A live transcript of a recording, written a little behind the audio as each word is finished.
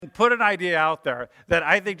and put an idea out there that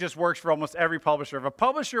I think just works for almost every publisher. If a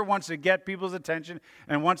publisher wants to get people's attention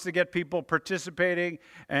and wants to get people participating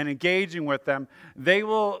and engaging with them, they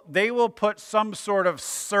will put some sort of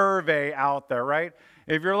survey out there, right?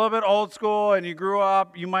 If you're a little bit old school and you grew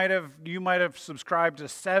up, you might have subscribed to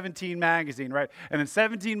 17 magazine, right? And in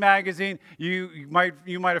 17 magazine, you might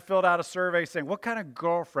have filled out a survey saying, "What kind of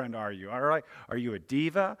girlfriend are you? All right, are you a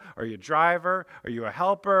diva? Are you a driver? Are you a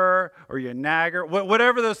helper? Are you a nagger?"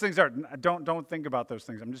 Whatever those things are. Don't think about those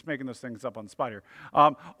things. I'm just making those things up on the spot here.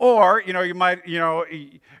 Or you might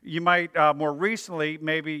more recently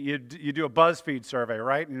maybe you do a BuzzFeed survey,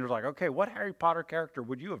 right? And you're like, okay, what Harry Potter character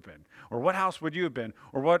would you have been, or what house would you have been?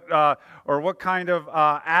 Or what kind of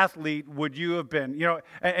athlete would you have been?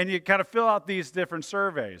 And you kind of fill out these different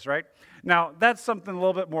surveys, right? Now, that's something a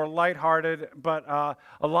little bit more lighthearted, but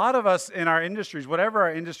a lot of us in our industries, whatever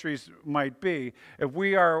our industries might be, if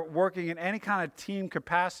we are working in any kind of team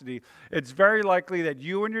capacity, it's very likely that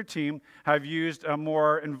you and your team have used a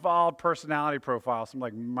more involved personality profile, something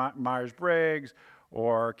like Myers-Briggs,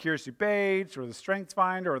 or Kiersey Bates, or the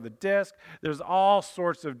StrengthsFinder, or the DISC. There's all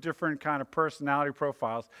sorts of different kind of personality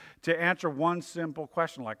profiles to answer one simple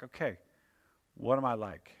question like, okay, what am I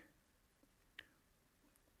like?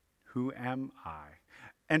 Who am I?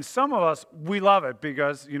 And some of us, we love it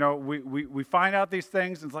because, we find out these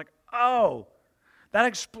things and it's like, oh, that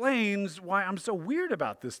explains why I'm so weird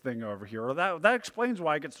about this thing over here, or that explains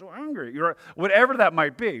why I get so angry, or whatever that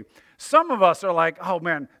might be. Some of us are like, oh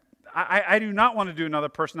man, I do not want to do another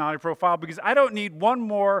personality profile because I don't need one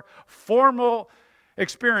more formal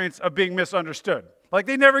experience of being misunderstood. Like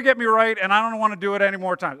they never get me right and I don't want to do it any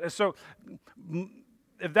more times. So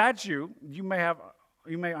if that's you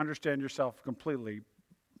may understand yourself completely,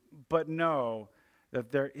 but know that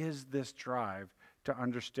there is this drive to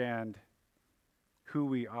understand who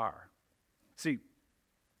we are. See,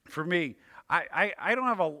 for me, I don't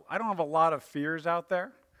have a lot of fears out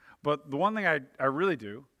there, but the one thing I really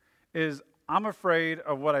do is I'm afraid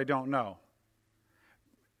of what I don't know.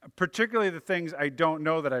 Particularly the things I don't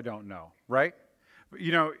know that I don't know, right?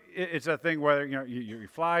 It's a thing whether, your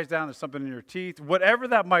flies down, there's something in your teeth, whatever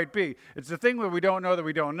that might be. It's the thing where we don't know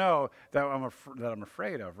that I'm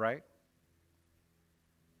afraid of, right?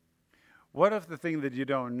 What if the thing that you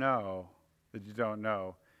don't know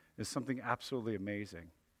is something absolutely amazing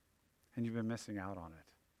and you've been missing out on it?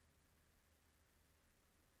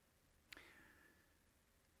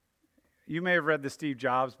 You may have read the Steve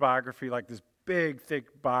Jobs biography, like this big,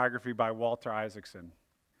 thick biography by Walter Isaacson.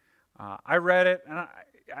 I read it, and I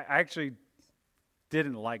actually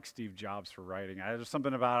didn't like Steve Jobs for writing. There's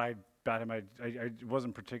something about him, I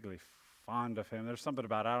wasn't particularly fond of him. There's something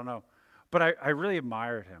about it, I don't know. But I really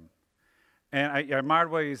admired him. And I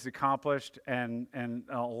admired what he's accomplished and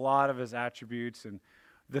a lot of his attributes. And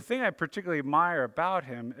the thing I particularly admire about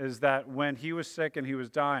him is that when he was sick and he was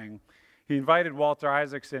dying, he invited Walter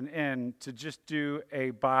Isaacson in to just do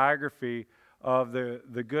a biography of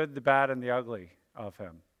the good, the bad, and the ugly of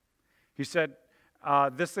him. He said,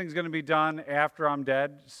 this thing's going to be done after I'm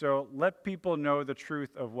dead, so let people know the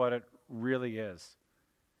truth of what it really is.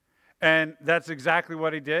 And that's exactly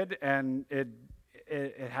what he did, and it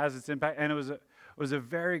has its impact, and it was a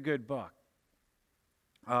very good book.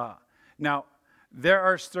 Now, there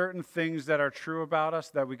are certain things that are true about us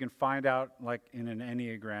that we can find out like in an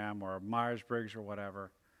Enneagram or a Myers-Briggs or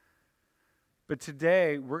whatever. But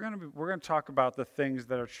today we're going to talk about the things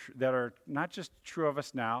that are not just true of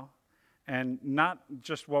us now, and not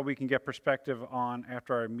just what we can get perspective on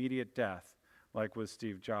after our immediate death, like with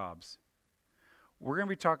Steve Jobs. We're going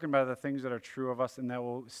to be talking about the things that are true of us and that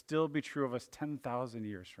will still be true of us 10,000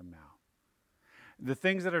 years from now. The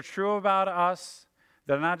things that are true about us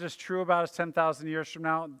that are not just true about us 10,000 years from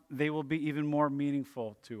now, they will be even more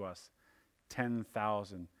meaningful to us 10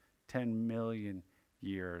 million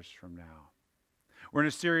years from now. We're in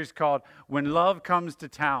a series called When Love Comes to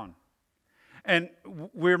Town. And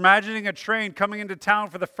we're imagining a train coming into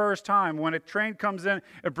town for the first time. When a train comes in,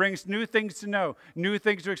 it brings new things to know, new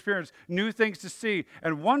things to experience, new things to see.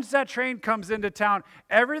 And once that train comes into town,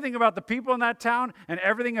 everything about the people in that town and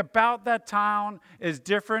everything about that town is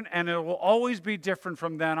different, and it will always be different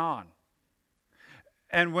from then on.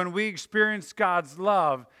 And when we experience God's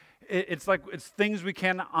love, it's things we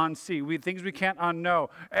can't unsee, things we can't unknow.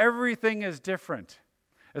 Everything is different.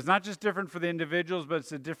 It's not just different for the individuals, but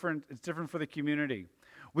it's different for the community.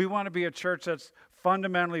 We want to be a church that's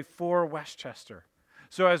fundamentally for Westchester.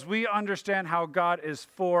 So as we understand how God is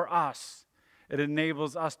for us, it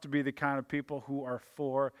enables us to be the kind of people who are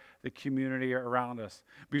for the community around us.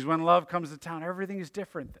 Because when love comes to town, everything is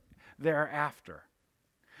different thereafter.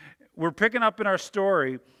 We're picking up in our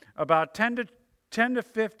story about 10 to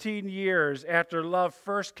 15 years after love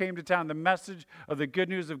first came to town, the message of the good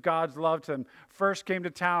news of God's love to them first came to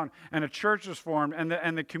town, and a church was formed,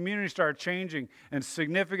 and the community started changing in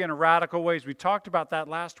significant and radical ways. We talked about that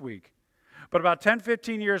last week. But about 10,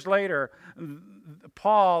 15 years later,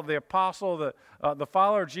 Paul, the apostle, the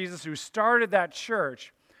follower of Jesus who started that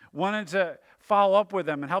church, wanted to follow up with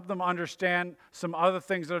them and help them understand some other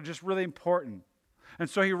things that are just really important. And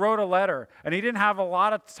so he wrote a letter, and he didn't have a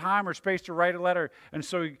lot of time or space to write a letter, and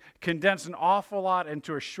so he condensed an awful lot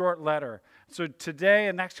into a short letter. So today,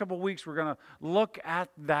 in the next couple of weeks, we're going to look at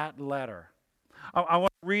that letter. I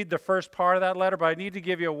want to read the first part of that letter, but I need to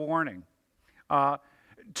give you a warning.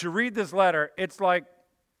 To read this letter, it's like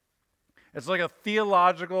a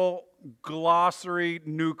theological glossary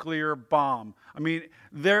nuclear bomb. I mean,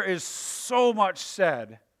 there is so much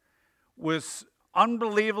said with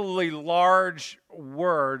unbelievably large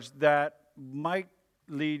words that might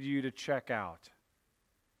lead you to check out.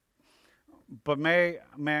 But may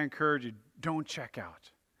I encourage you, don't check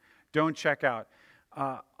out. Don't check out.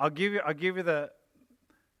 I'll give you the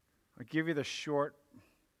short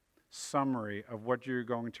summary of what you're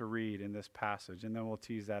going to read in this passage, and then we'll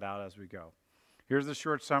tease that out as we go. Here's the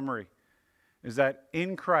short summary, is that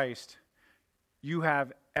in Christ, you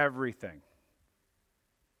have everything.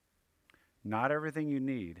 Not everything you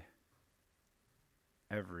need,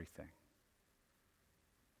 everything.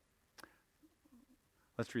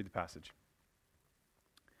 Let's read the passage.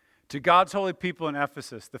 To God's holy people in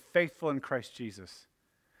Ephesus, the faithful in Christ Jesus,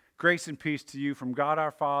 grace and peace to you from God our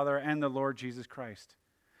Father and the Lord Jesus Christ.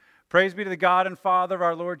 Praise be to the God and Father of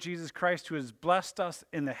our Lord Jesus Christ, who has blessed us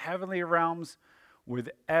in the heavenly realms with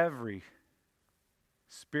every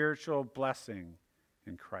spiritual blessing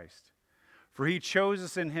in Christ. For he chose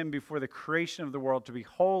us in him before the creation of the world to be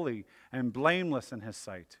holy and blameless in his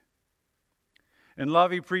sight. In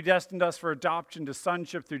love, he predestined us for adoption to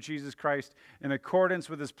sonship through Jesus Christ in accordance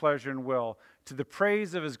with his pleasure and will, to the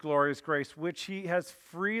praise of his glorious grace, which he has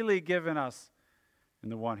freely given us in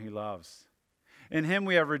the one he loves. In him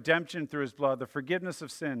we have redemption through his blood, the forgiveness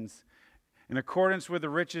of sins, in accordance with the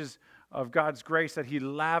riches of God's grace that he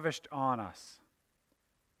lavished on us.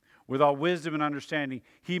 With all wisdom and understanding,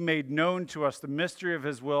 he made known to us the mystery of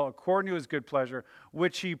his will according to his good pleasure,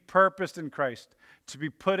 which he purposed in Christ to be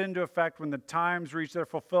put into effect when the times reach their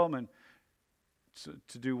fulfillment.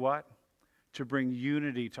 To do what? To bring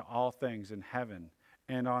unity to all things in heaven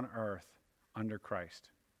and on earth under Christ.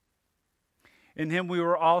 In him we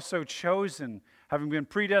were also chosen, having been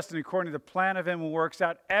predestined according to the plan of him who works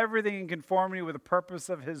out everything in conformity with the purpose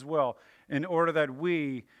of his will, in order that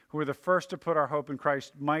we, who were the first to put our hope in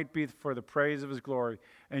Christ, might be for the praise of his glory.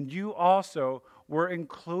 And you also were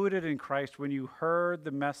included in Christ when you heard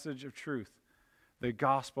the message of truth, the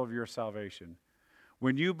gospel of your salvation.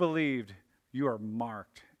 When you believed, you are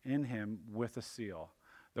marked in him with a seal,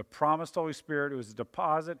 the promised Holy Spirit, who is a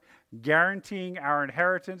deposit guaranteeing our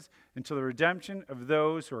inheritance until the redemption of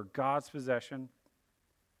those who are God's possession,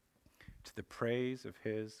 to the praise of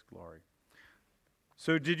his glory.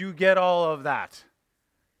 So did you get all of that?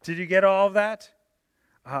 Did you get all of that?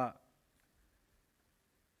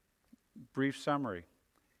 Brief summary.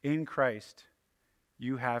 In Christ,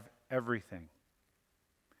 you have everything.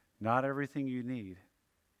 Not everything you need.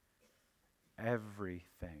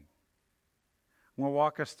 Everything. I'm going to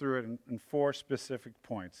walk us through it in 4 specific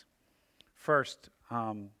points. First,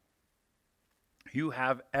 you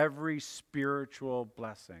have every spiritual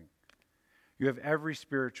blessing. You have every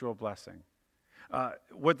spiritual blessing.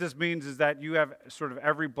 What this means is that you have sort of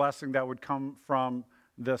every blessing that would come from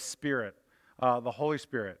the Spirit, the Holy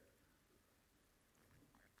Spirit.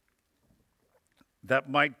 That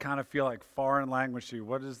might kind of feel like foreign language to you.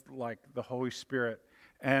 What is like the Holy Spirit?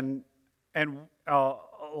 And a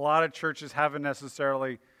lot of churches haven't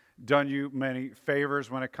necessarily done you many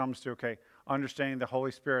favors when it comes to, understanding the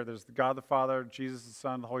Holy Spirit. There's God the Father, Jesus the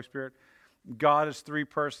Son, the Holy Spirit. God is 3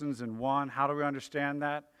 persons in one. How do we understand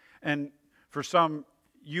that? And for some,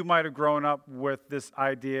 you might have grown up with this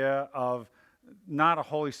idea of not a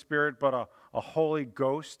Holy Spirit, but a Holy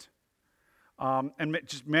Ghost. And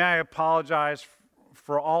may I apologize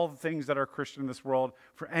for all the things that are Christian in this world,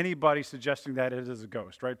 for anybody suggesting that it is a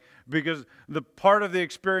ghost, right? Because the part of the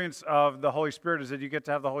experience of the Holy Spirit is that you get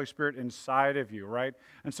to have the Holy Spirit inside of you, right?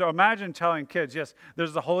 And so imagine telling kids, yes,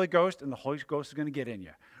 there's the Holy Ghost, and the Holy Ghost is going to get in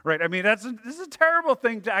you, right? I mean, this is a terrible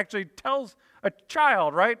thing to actually tell a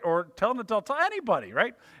child, right? Or tell an adult, tell anybody,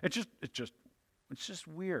 right? It's just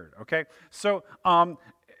weird, okay? So,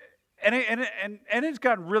 And it's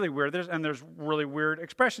gotten really weird. There's really weird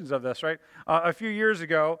expressions of this, right? A few years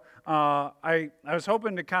ago, I was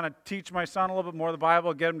hoping to kind of teach my son a little bit more of the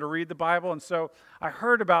Bible, get him to read the Bible, and so I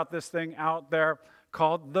heard about this thing out there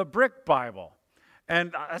called the Brick Bible.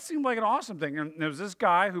 And that seemed like an awesome thing. And there was this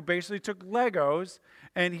guy who basically took Legos,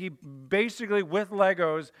 and he basically, with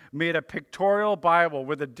Legos, made a pictorial Bible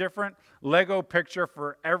with a different Lego picture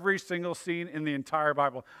for every single scene in the entire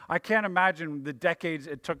Bible. I can't imagine the decades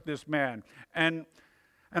it took this man. And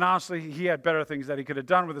honestly, he had better things that he could have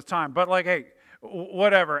done with his time. But like, hey,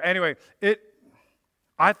 whatever. Anyway,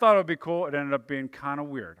 I thought it would be cool. It ended up being kind of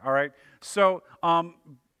weird, all right? So,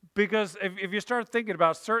 because if you start thinking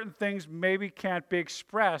about certain things maybe can't be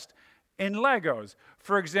expressed in Legos.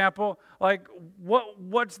 For example, like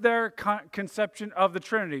what's their conception of the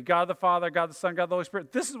Trinity? God the Father, God the Son, God the Holy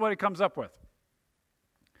Spirit. This is what he comes up with.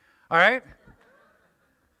 All right?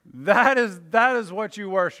 That is what you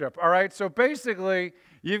worship. All right? So basically,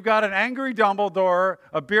 you've got an angry Dumbledore,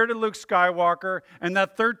 a bearded Luke Skywalker, and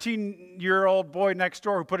that 13-year-old boy next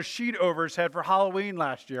door who put a sheet over his head for Halloween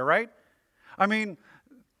last year, right? I mean,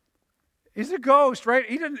 he's a ghost, right?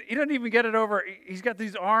 He didn't even get it over. He's got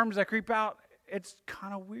these arms that creep out. It's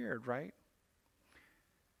kind of weird, right?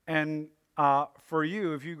 And for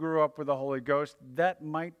you, if you grew up with the Holy Ghost, that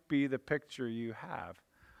might be the picture you have.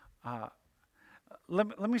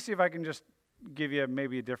 Let me see if I can just give you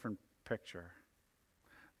maybe a different picture.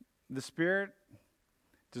 The Spirit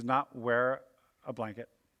does not wear a blanket.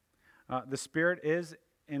 The Spirit is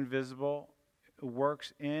invisible,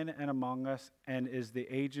 works in and among us, and is the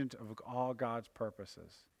agent of all God's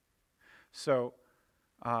purposes. So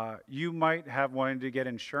you might have wanted to get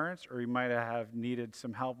insurance, or you might have needed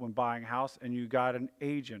some help when buying a house, and you got an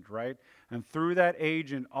agent, right? And through that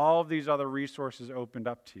agent, all of these other resources opened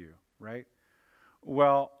up to you, right?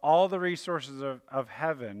 Well, all the resources of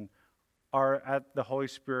heaven are at the Holy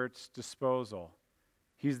Spirit's disposal.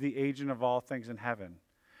 He's the agent of all things in heaven.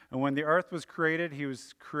 And when the earth was created, he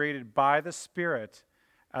was created by the Spirit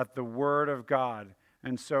at the Word of God.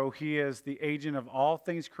 And so he is the agent of all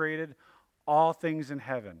things created, all things in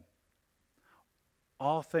heaven.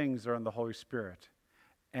 All things are in the Holy Spirit.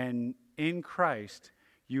 And in Christ,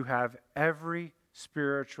 you have every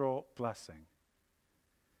spiritual blessing.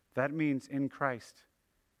 That means in Christ,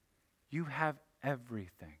 you have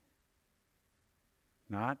everything.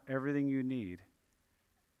 Not everything you need,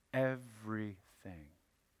 everything.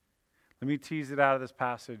 Let me tease it out of this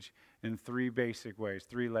passage in three basic ways,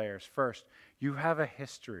 three layers. First, you have a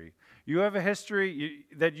history. You have a history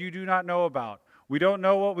that you do not know about. We don't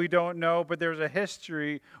know what we don't know, but there's a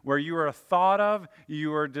history where you are thought of,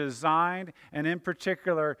 you are designed, and in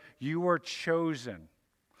particular, you were chosen.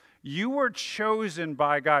 You were chosen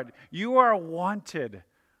by God. You are wanted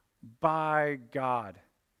by God.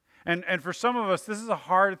 And for some of us, this is a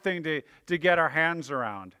hard thing to get our hands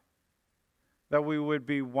around, that we would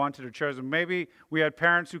be wanted or chosen. Maybe we had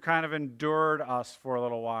parents who kind of endured us for a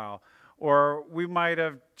little while. Or we might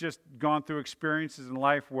have just gone through experiences in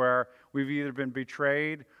life where we've either been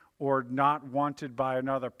betrayed or not wanted by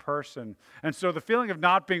another person. And so the feeling of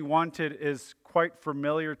not being wanted is quite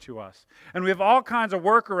familiar to us. And we have all kinds of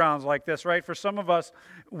workarounds like this, right? For some of us,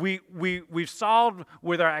 we've solved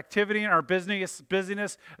with our activity and our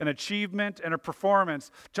busyness and achievement and a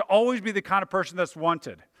performance to always be the kind of person that's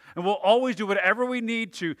wanted. And we'll always do whatever we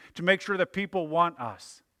need to make sure that people want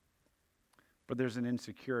us. But there's an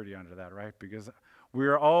insecurity under that, right? Because we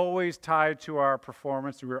are always tied to our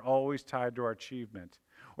performance. We are always tied to our achievement.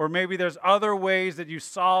 Or maybe there's other ways that you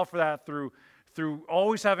solve for that through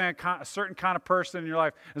always having a certain kind of person in your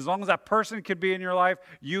life. As long as that person can be in your life,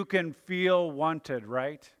 you can feel wanted,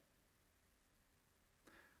 right?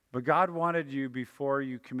 But God wanted you before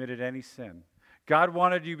you committed any sin. God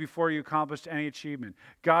wanted you before you accomplished any achievement.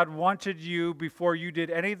 God wanted you before you did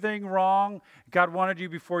anything wrong. God wanted you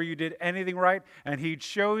before you did anything right. And he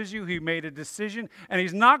chose you. He made a decision. And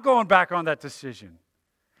he's not going back on that decision.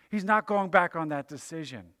 He's not going back on that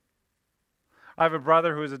decision. I have a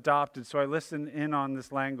brother who is adopted, so I listen in on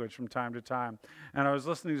this language from time to time. And I was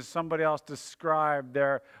listening to somebody else describe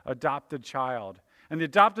their adopted child. And the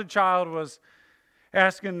adopted child was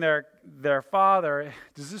asking their father,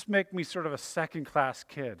 does this make me sort of a second-class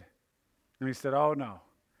kid? And he said, oh, no,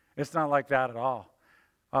 it's not like that at all.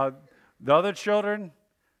 The other children,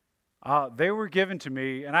 they were given to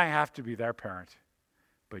me, and I have to be their parent.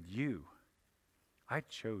 But you, I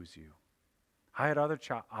chose you. I had other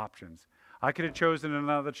options. I could have chosen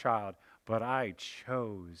another child, but I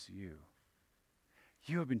chose you.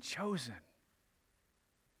 You have been chosen.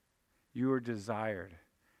 You are desired.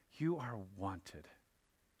 You are wanted.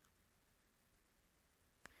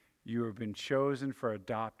 You have been chosen for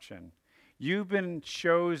adoption. You've been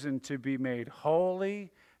chosen to be made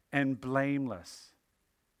holy and blameless.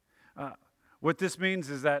 What this means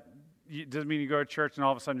is that it doesn't mean you go to church and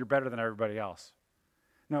all of a sudden you're better than everybody else.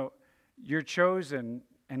 No, you're chosen,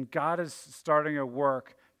 and God is starting a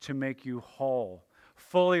work to make you whole,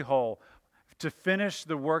 fully whole, to finish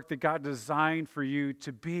the work that God designed for you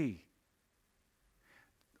to be.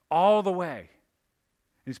 All the way.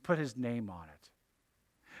 He's put his name on it.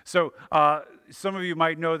 So some of you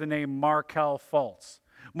might know the name Markelle Fultz.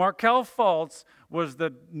 Markelle Fultz was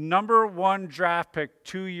the number 1 draft pick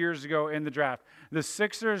 2 years ago in the draft. The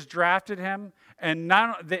Sixers drafted him, and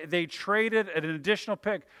they traded an additional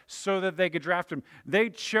pick so that they could draft him. They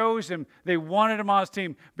chose him. They wanted him on his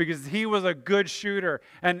team because he was a good shooter.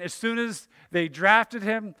 And as soon as they drafted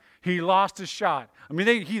him, he lost his shot. I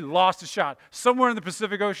mean, he lost his shot. Somewhere in the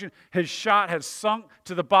Pacific Ocean, his shot had sunk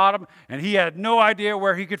to the bottom, and he had no idea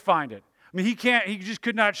where he could find it. I mean, he just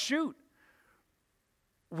could not shoot,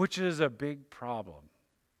 which is a big problem.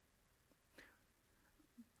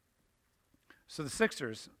 So the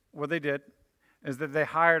Sixers, what they did is that they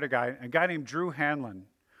hired a guy named Drew Hanlon,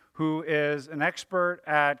 who is an expert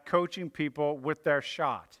at coaching people with their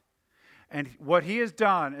shot. And what he has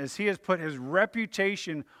done is he has put his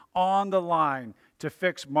reputation on the line to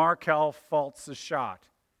fix Markelle Fultz's shot.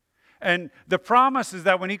 And the promise is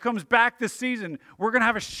that when he comes back this season, we're going to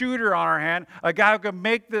have a shooter on our hand, a guy who can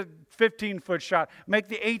make the 15-foot shot, make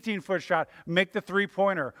the 18-foot shot, make the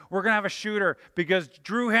three-pointer. We're going to have a shooter because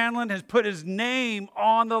Drew Hanlon has put his name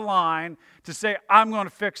on the line to say, I'm going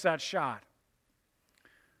to fix that shot.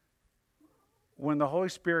 When the Holy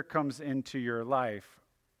Spirit comes into your life,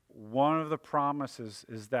 one of the promises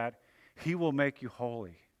is that he will make you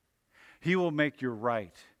holy. He will make you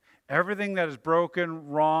right. Everything that is broken,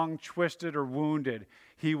 wrong, twisted, or wounded,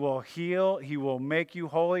 he will heal, he will make you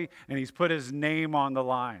holy, and he's put his name on the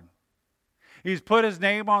line. He's put his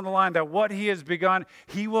name on the line that what he has begun,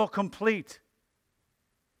 he will complete.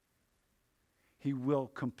 He will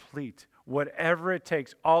complete. Whatever it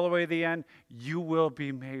takes, all the way to the end, you will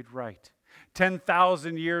be made right.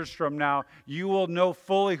 10,000 years from now, you will know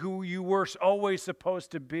fully who you were always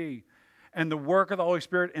supposed to be. And the work of the Holy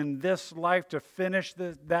Spirit in this life to finish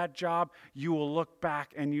that job, you will look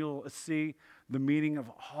back and you'll see the meaning of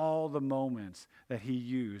all the moments that he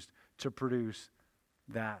used to produce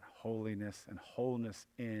that holiness and wholeness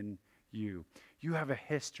in you. You have a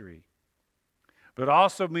history, but it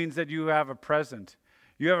also means that you have a present.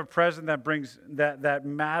 You have a present that brings that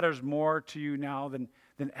matters more to you now than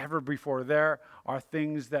ever before. There are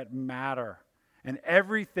things that matter, and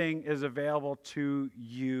everything is available to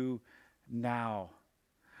you now.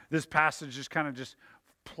 This passage just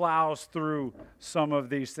plows through some of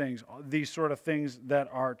these things, these sort of things that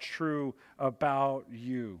are true about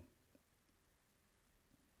you.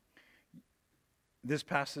 This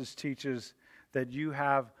passage teaches that you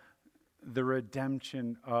have the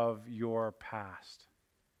redemption of your past.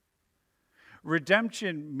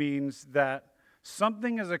 Redemption means that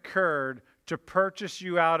something has occurred to purchase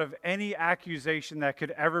you out of any accusation that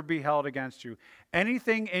could ever be held against you.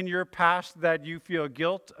 Anything in your past that you feel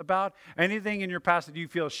guilt about, anything in your past that you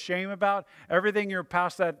feel shame about, everything in your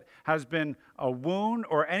past that has been a wound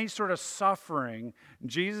or any sort of suffering,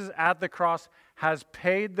 Jesus at the cross has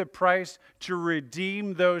paid the price to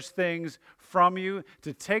redeem those things from you,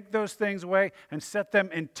 to take those things away and set them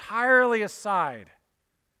entirely aside.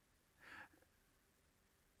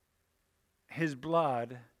 His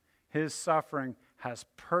blood, his suffering has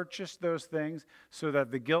purchased those things so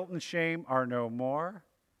that the guilt and shame are no more.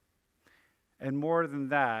 And more than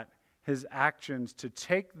that, his actions to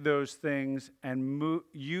take those things and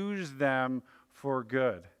use them for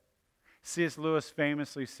good. C.S. Lewis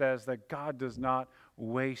famously says that God does not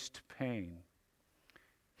waste pain.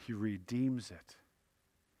 He redeems it.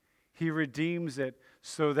 He redeems it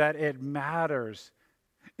so that it matters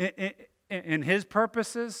in his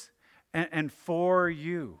purposes and for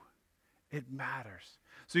you. It matters.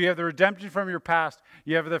 So you have the redemption from your past.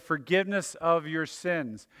 You have the forgiveness of your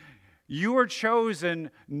sins. You were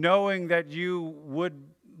chosen knowing that you would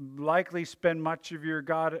likely spend much of your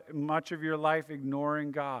life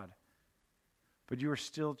ignoring God. But you are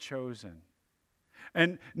still chosen.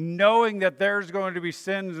 And knowing that there's going to be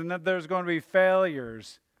sins and that there's going to be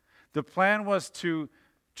failures, the plan was to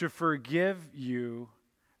forgive you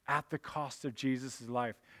at the cost of Jesus'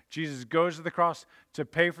 life. Jesus goes to the cross to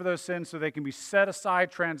pay for those sins so they can be set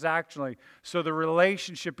aside transactionally, so the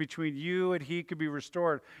relationship between you and he could be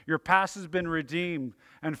restored. Your past has been redeemed,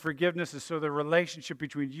 and forgiveness is so the relationship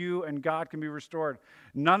between you and God can be restored.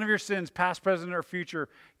 None of your sins, past, present, or future,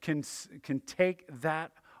 can take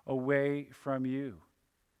that away from you.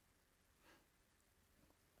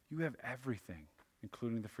 You have everything,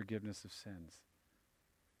 including the forgiveness of sins.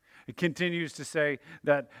 It continues to say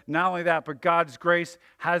that not only that, but God's grace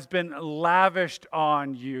has been lavished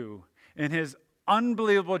on you in his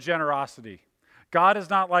unbelievable generosity. God is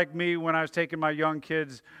not like me when I was taking my young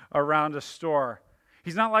kids around a store.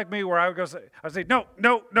 He's not like me where I would say, no,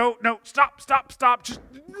 stop, just.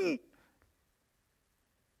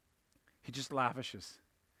 He just lavishes.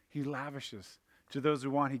 He lavishes. To those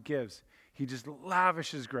who want, he gives. He just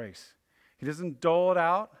lavishes grace. He doesn't dole it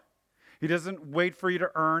out. He doesn't wait for you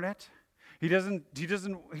to earn it. He doesn't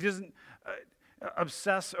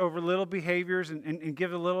obsess over little behaviors and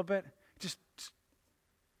give a little bit. Just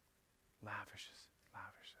lavishes.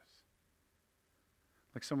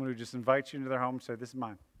 Like someone who just invites you into their home and says, this is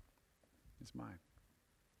mine. It's mine.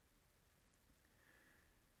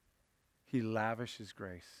 He lavishes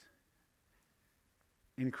grace.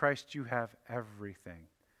 In Christ you have everything.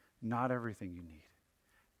 Not everything you need.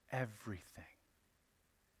 Everything.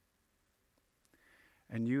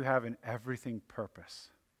 And you have an everything purpose.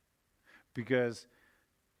 Because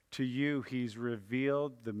to you, he's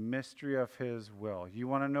revealed the mystery of his will. You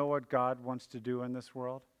want to know what God wants to do in this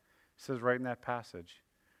world? It says right in that passage,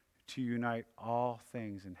 to unite all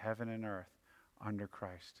things in heaven and earth under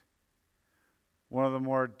Christ. One of the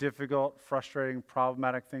more difficult, frustrating,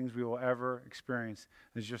 problematic things we will ever experience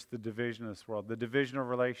is just the division of this world, the division of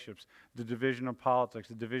relationships, the division of politics,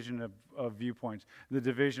 the division of viewpoints, the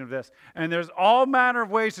division of this. And there's all manner of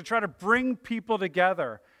ways to try to bring people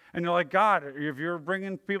together. And you're like, God, if you're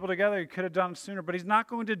bringing people together, you could have done it sooner. But he's not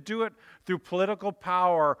going to do it through political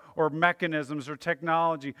power or mechanisms or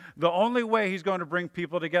technology. The only way he's going to bring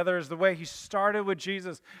people together is the way he started with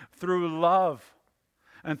Jesus, through love.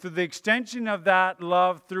 And through the extension of that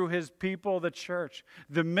love through his people, the church.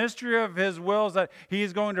 The mystery of his will is that he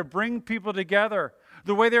is going to bring people together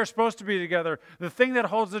the way they're supposed to be together. The thing that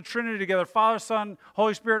holds the Trinity together, Father, Son,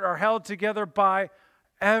 Holy Spirit, are held together by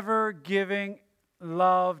ever-giving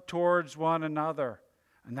love towards one another.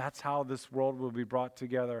 And that's how this world will be brought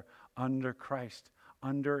together under Christ,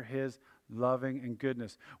 under his loving and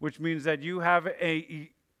goodness. Which means that you have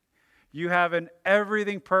an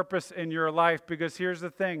everything purpose in your life, because here's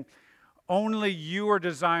the thing. Only you are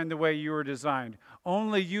designed the way you are designed.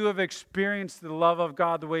 Only you have experienced the love of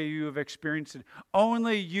God the way you have experienced it.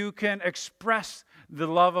 Only you can express the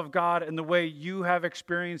love of God in the way you have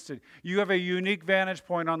experienced it. You have a unique vantage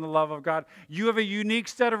point on the love of God. You have a unique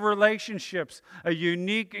set of relationships, a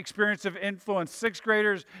unique experience of influence. Sixth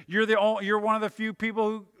graders, you're one of the few people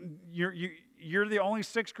who, you're the only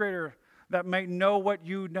sixth grader that may know what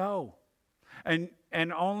you know. And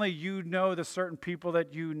only you know the certain people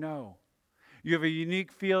that you know. You have a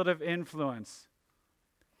unique field of influence.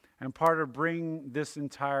 And part of bringing this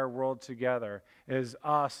entire world together is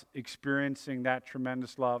us experiencing that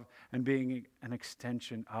tremendous love and being an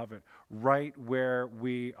extension of it right where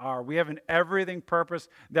we are. We have an everything purpose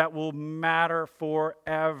that will matter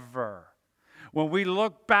forever. When we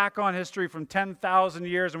look back on history from 10,000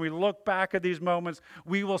 years and we look back at these moments,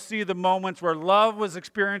 we will see the moments where love was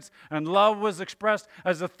experienced and love was expressed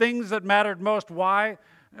as the things that mattered most. Why?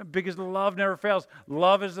 Because love never fails.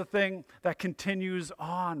 Love is the thing that continues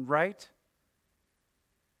on, right?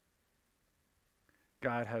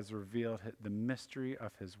 God has revealed the mystery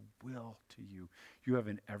of his will to you. You have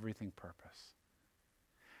an everything purpose.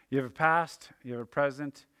 You have a past, you have a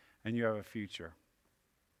present, and you have a future.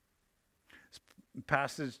 This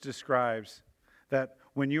passage describes that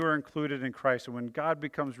when you are included in Christ, and when God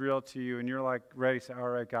becomes real to you, and you're like ready to say, all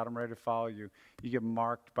right, God, I'm ready to follow you, you get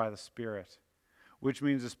marked by the Spirit. Which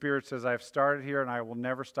means the Spirit says, I've started here and I will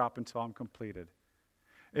never stop until I'm completed.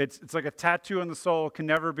 It's like a tattoo on the soul, can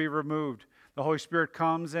never be removed. The Holy Spirit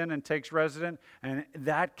comes in and takes residence, and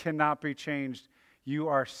that cannot be changed. You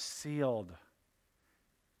are sealed.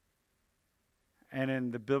 And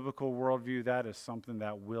in the biblical worldview, that is something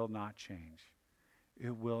that will not change.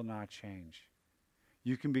 It will not change.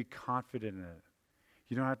 You can be confident in it.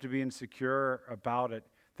 You don't have to be insecure about it.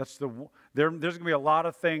 There's going to be a lot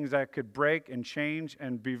of things that could break and change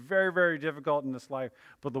and be very, very difficult in this life.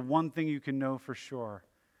 But the one thing you can know for sure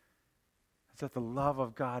is that the love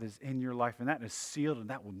of God is in your life, and that is sealed, and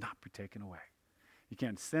that will not be taken away. You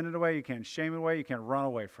can't sin it away. You can't shame it away. You can't run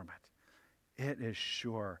away from it. It is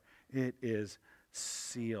sure. It is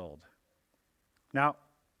sealed. Now,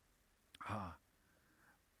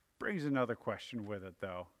 brings another question with it,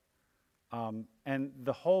 though. And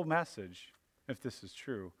the whole message, if this is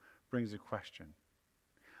true, brings a question.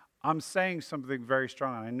 I'm saying something very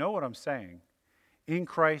strong, and I know what I'm saying. In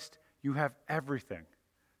Christ, you have everything.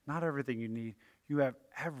 Not everything you need. You have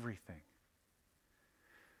everything.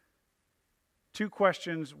 Two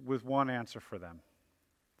questions with one answer for them.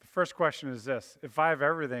 The first question is this: if I have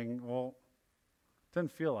everything, well, it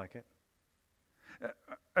doesn't feel like it.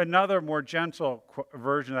 Another more gentle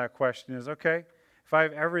version of that question is, okay, if I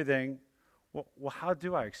have everything, well, how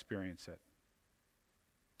do I experience it?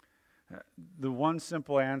 The one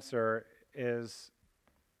simple answer is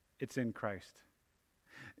it's in Christ.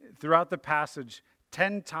 Throughout the passage,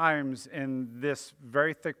 10 times in this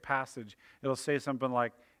very thick passage, it'll say something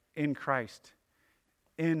like, in Christ,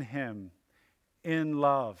 in Him, in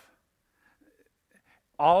love.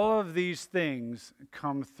 All of these things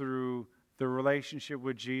come through the relationship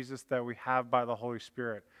with Jesus that we have by the Holy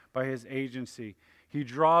Spirit, by His agency. He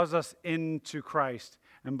draws us into Christ,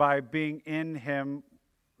 and by being in Him,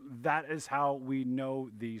 that is how we know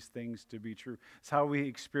these things to be true. It's how we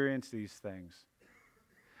experience these things.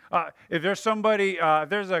 If there's somebody, if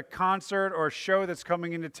there's a concert or show that's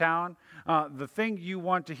coming into town, the thing you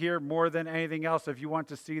want to hear more than anything else, if you want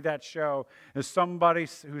to see that show, is somebody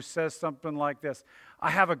who says something like this: I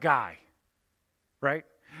have a guy, right?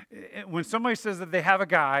 When somebody says that they have a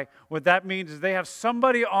guy, what that means is they have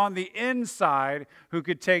somebody on the inside who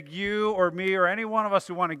could take you or me or any one of us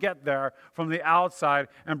who want to get there from the outside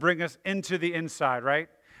and bring us into the inside, right?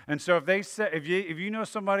 And so if they say, if you know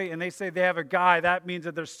somebody and they say they have a guy, that means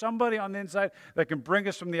that there's somebody on the inside that can bring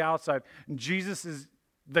us from the outside. And Jesus is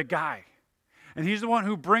the guy. And He's the one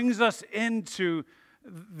who brings us into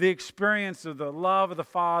the experience of the love of the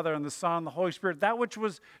Father and the Son and the Holy Spirit. That which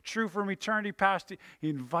was true from eternity past, He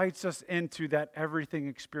invites us into that everything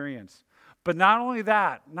experience. But not only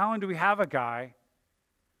that, not only do we have a guy,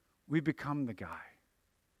 we become the guy.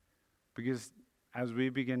 Because as we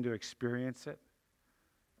begin to experience it,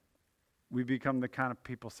 we become the kind of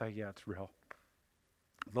people say, yeah, it's real.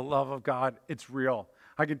 The love of God, it's real.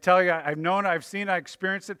 I can tell you, I've known, I've seen, I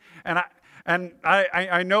experienced it, and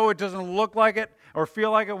I know it doesn't look like it or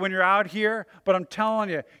feel like it when you're out here, but I'm telling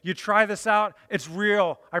you, you try this out, it's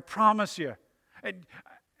real. I promise you.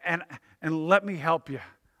 And let me help you.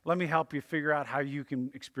 Let me help you figure out how you can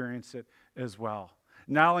experience it as well.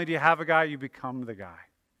 Not only do you have a guy, you become the guy.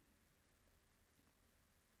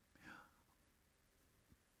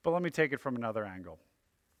 But let me take it from another angle.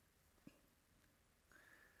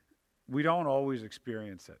 We don't always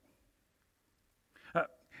experience it.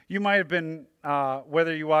 You might have been,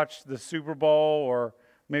 whether you watched the Super Bowl or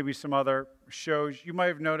maybe some other shows, you might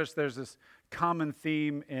have noticed there's this common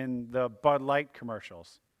theme in the Bud Light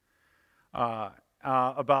commercials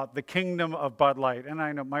about the kingdom of Bud Light. And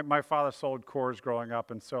I know my father sold Coors growing up,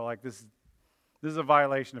 and so like this is a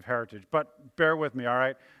violation of heritage. But bear with me, all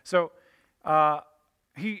right? So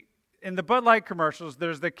in the Bud Light commercials,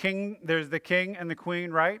 there's the king and the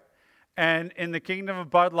queen, right? And in the kingdom of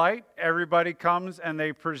Bud Light, everybody comes and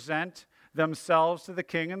they present themselves to the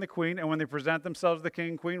king and the queen. And when they present themselves to the king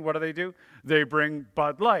and queen, what do? They bring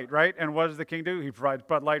Bud Light, right? And what does the king do? He provides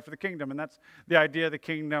Bud Light for the kingdom. And that's the idea of the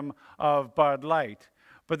kingdom of Bud Light.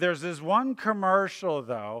 But there's this one commercial,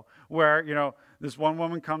 though, where, this one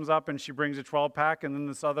woman comes up and she brings a 12-pack, and then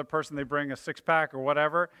this other person, they bring a 6-pack or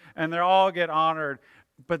whatever, and they all get honored.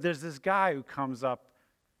 But there's this guy who comes up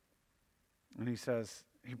and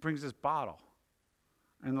he brings this bottle.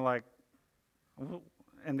 And they're like,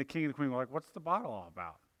 and the king and the queen were like, what's the bottle all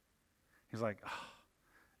about? He's like,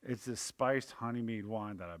 it's this spiced honey mead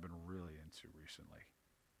wine that I've been really into recently.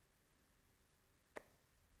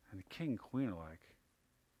 And the king and queen are like,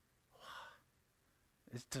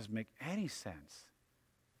 this doesn't make any sense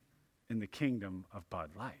in the kingdom of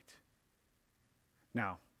Bud Light.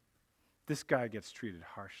 Now, this guy gets treated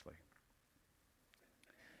harshly.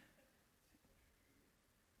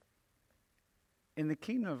 In the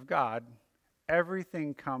kingdom of God,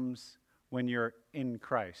 everything comes when you're in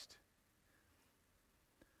Christ.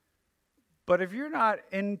 But if you're not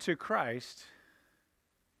into Christ,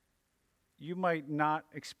 you might not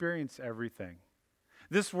experience everything.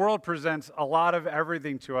 This world presents a lot of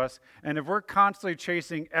everything to us, and if we're constantly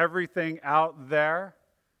chasing everything out there,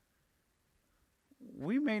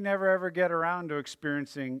 we may never ever get around to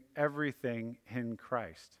experiencing everything in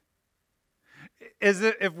Christ.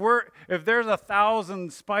 If there's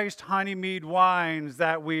 1,000 spiced honey mead wines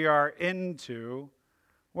that we are into,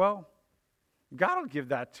 well, God will give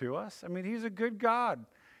that to us. I mean, He's a good God.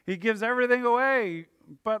 He gives everything away.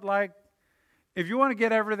 But if you want to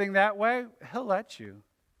get everything that way, He'll let you.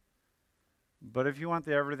 But if you want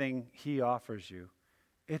the everything He offers you,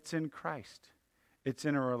 it's in Christ. It's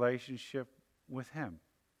in a relationship with Him.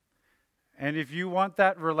 And if you want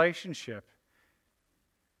that relationship,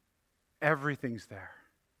 everything's there.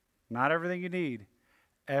 Not everything you need,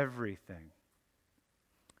 everything.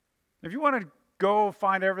 If you want to go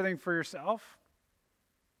find everything for yourself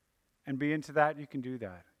and be into that, you can do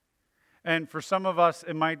that. And for some of us,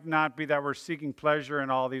 it might not be that we're seeking pleasure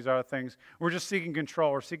in all these other things. We're just seeking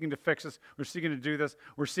control. We're seeking to fix this. We're seeking to do this.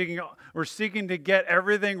 We're seeking to get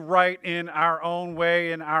everything right in our own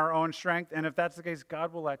way, in our own strength. And if that's the case,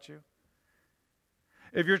 God will let you.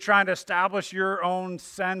 If you're trying to establish your own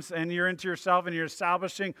sense and you're into yourself and you're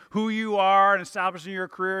establishing who you are and establishing your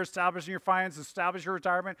career, establishing your finances, establishing your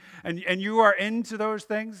retirement, and you are into those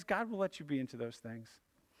things, God will let you be into those things.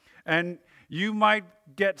 And you might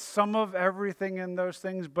get some of everything in those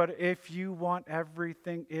things, but if you want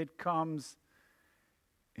everything, it comes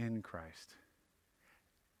in Christ.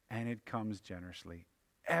 And it comes generously.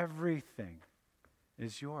 Everything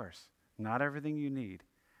is yours. Not everything you need.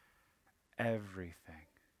 Everything.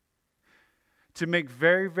 To make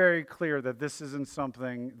very, very clear that this isn't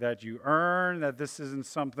something that you earn, that this isn't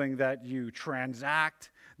something that you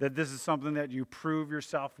transact, that this is something that you prove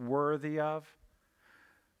yourself worthy of.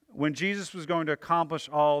 When Jesus was going to accomplish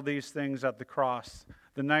all these things at the cross,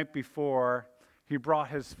 the night before, he brought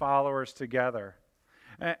his followers together.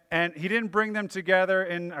 And he didn't bring them together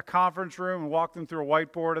in a conference room and walk them through a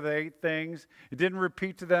whiteboard of the 8 things. He didn't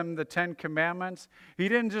repeat to them the 10 commandments. He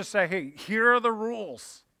didn't just say, hey, here are the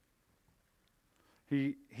rules.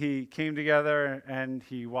 He came together and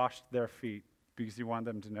he washed their feet because he wanted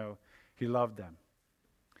them to know he loved them.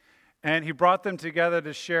 And he brought them together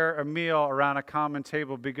to share a meal around a common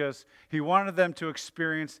table because he wanted them to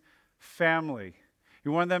experience family. He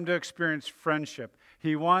wanted them to experience friendship.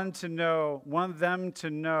 He wanted them to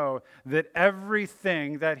know that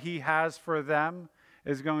everything that he has for them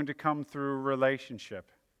is going to come through relationship.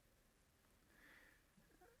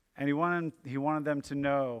 And he wanted them to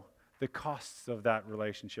know the costs of that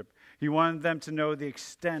relationship. He wanted them to know the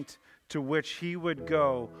extent to which he would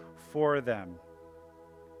go for them.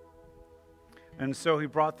 And so he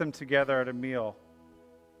brought them together at a meal.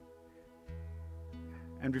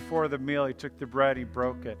 And before the meal, he took the bread, he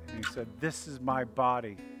broke it, and he said, "This is my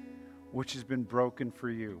body, which has been broken for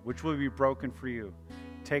you, which will be broken for you.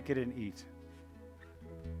 Take it and eat."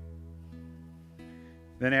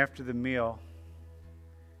 Then after the meal,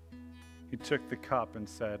 he took the cup and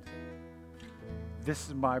said, "This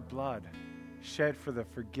is my blood, shed for the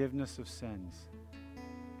forgiveness of sins.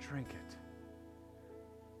 Drink it."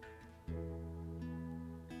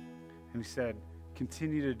 And he said,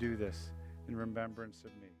 "Continue to do this in remembrance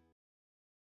of me."